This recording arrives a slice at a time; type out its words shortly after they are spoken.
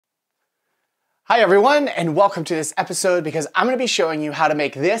Hi everyone, and welcome to this episode because I'm going to be showing you how to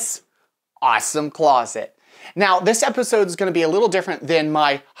make this awesome closet. Now, this episode is going to be a little different than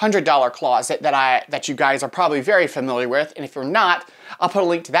my $100 closet that you guys are probably very familiar with, and if you're not, I'll put a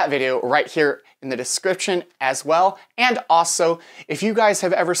link to that video right here in the description as well. And also, if you guys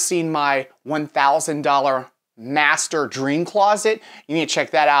have ever seen my $1,000 master dream closet, you need to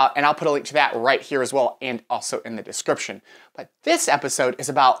check that out, and I'll put a link to that right here as well and also in the description. But this episode is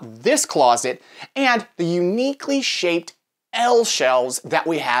about this closet and the uniquely shaped L shelves that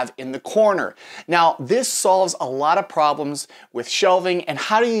we have in the corner. Now, this solves a lot of problems with shelving and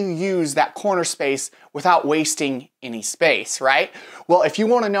how do you use that corner space without wasting any space, right? Well, if you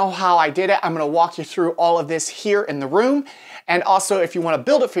want to know how I did it, I'm going to walk you through all of this here in the room. And also, if you want to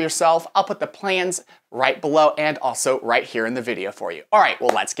build it for yourself, I'll put the plans right below and also right here in the video for you. All right,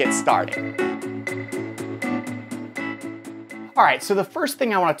 well, let's get started. All right, so the first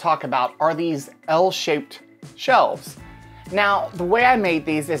thing I want to talk about are these L-shaped shelves. Now, the way I made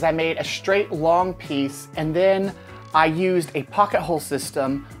these is I made a straight long piece and then I used a pocket hole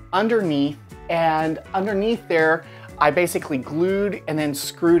system underneath, and underneath there, I basically glued and then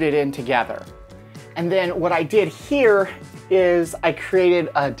screwed it in together. And then what I did here is I created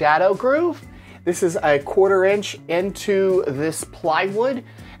a dado groove. This is a 1/4 inch into this plywood,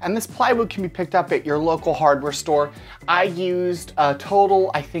 and this plywood can be picked up at your local hardware store. I used a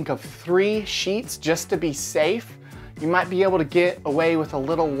total, I think, of 3 sheets just to be safe. You might be able to get away with a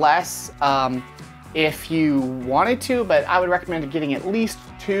little less if you wanted to, but I would recommend getting at least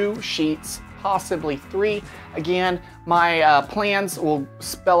 2 sheets, possibly 3. Again, my plans will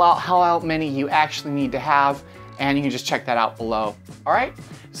spell out how many you actually need to have, and you can just check that out below. All right,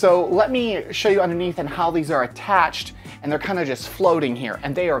 so let me show you underneath and how these are attached, and they're kind of just floating here,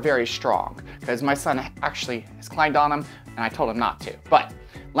 and they are very strong because my son actually has climbed on them, and I told him not to. But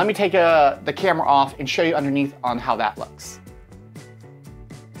let me take the camera off and show you underneath on how that looks.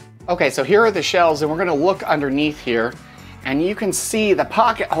 Okay, so here are the shelves, and we're gonna look underneath here, and you can see the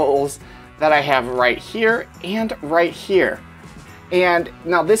pocket holes that I have right here and right here. And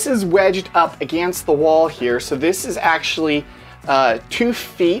now this is wedged up against the wall here, so this is actually 2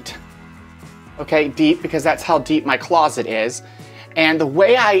 feet, okay, deep, because that's how deep my closet is. And the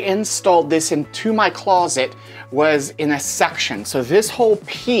way I installed this into my closet was in a section. So this whole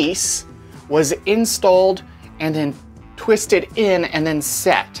piece was installed and then twisted in and then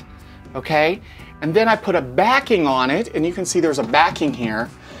set, okay? And then I put a backing on it, and you can see there's a backing here,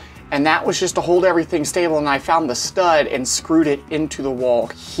 and that was just to hold everything stable, and I found the stud and screwed it into the wall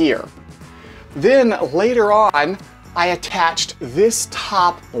here. Then later on, I attached this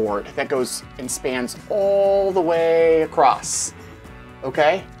top board that goes and spans all the way across.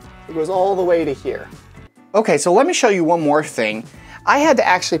 Okay, it goes all the way to here. Okay, so let me show you one more thing. I had to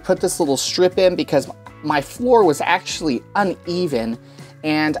actually put this little strip in because my floor was actually uneven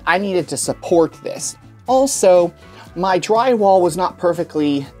and I needed to support this. Also, my drywall was not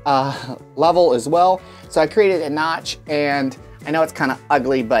perfectly level as well, so I created a notch, and I know it's kind of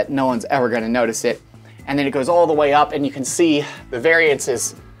ugly, but no one's ever gonna notice it. And then it goes all the way up, and you can see the variance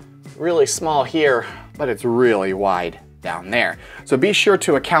is really small here, but it's really wide down there. So be sure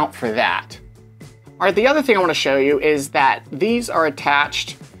to account for that. All right, the other thing I want to show you is that these are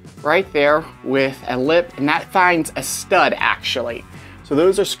attached right there with a lip, and that finds a stud actually. So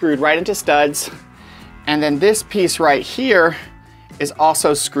those are screwed right into studs, and then this piece right here is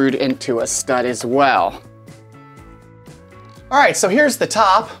also screwed into a stud as well. All right, so here's the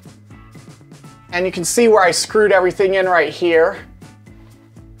top, and you can see where I screwed everything in right here.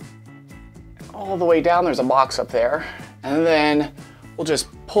 All the way down, there's a box up there. And then we'll just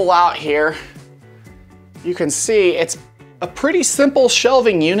pull out here. You can see it's a pretty simple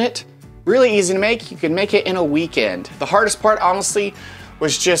shelving unit, really easy to make. You can make it in a weekend. The hardest part, honestly,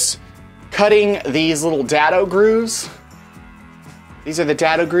 was just cutting these little dado grooves. These are the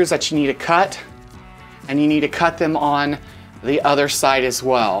dado grooves that you need to cut, and you need to cut them on the other side as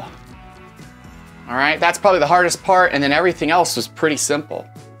well. All right, that's probably the hardest part, and then everything else was pretty simple.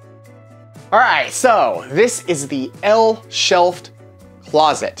 All right, so this is the L-shelved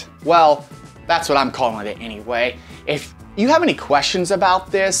closet. Well, that's what I'm calling it anyway. If you have any questions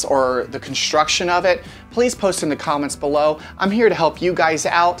about this or the construction of it, please post in the comments below. I'm here to help you guys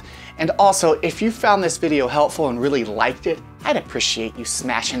out. And also, if you found this video helpful and really liked it, I'd appreciate you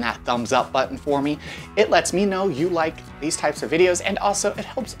smashing that thumbs up button for me. It lets me know you like these types of videos, and also it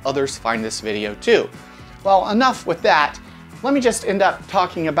helps others find this video too. Well, enough with that. Let me just end up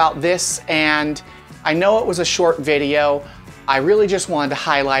talking about this, and I know it was a short video. I really just wanted to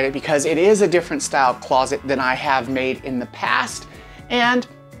highlight it because it is a different style closet than I have made in the past, and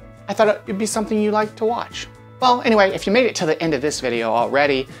I thought it'd be something you like to watch. Well, anyway, if you made it to the end of this video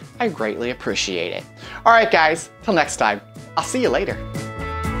already, I greatly appreciate it. All right, guys, till next time, I'll see you later.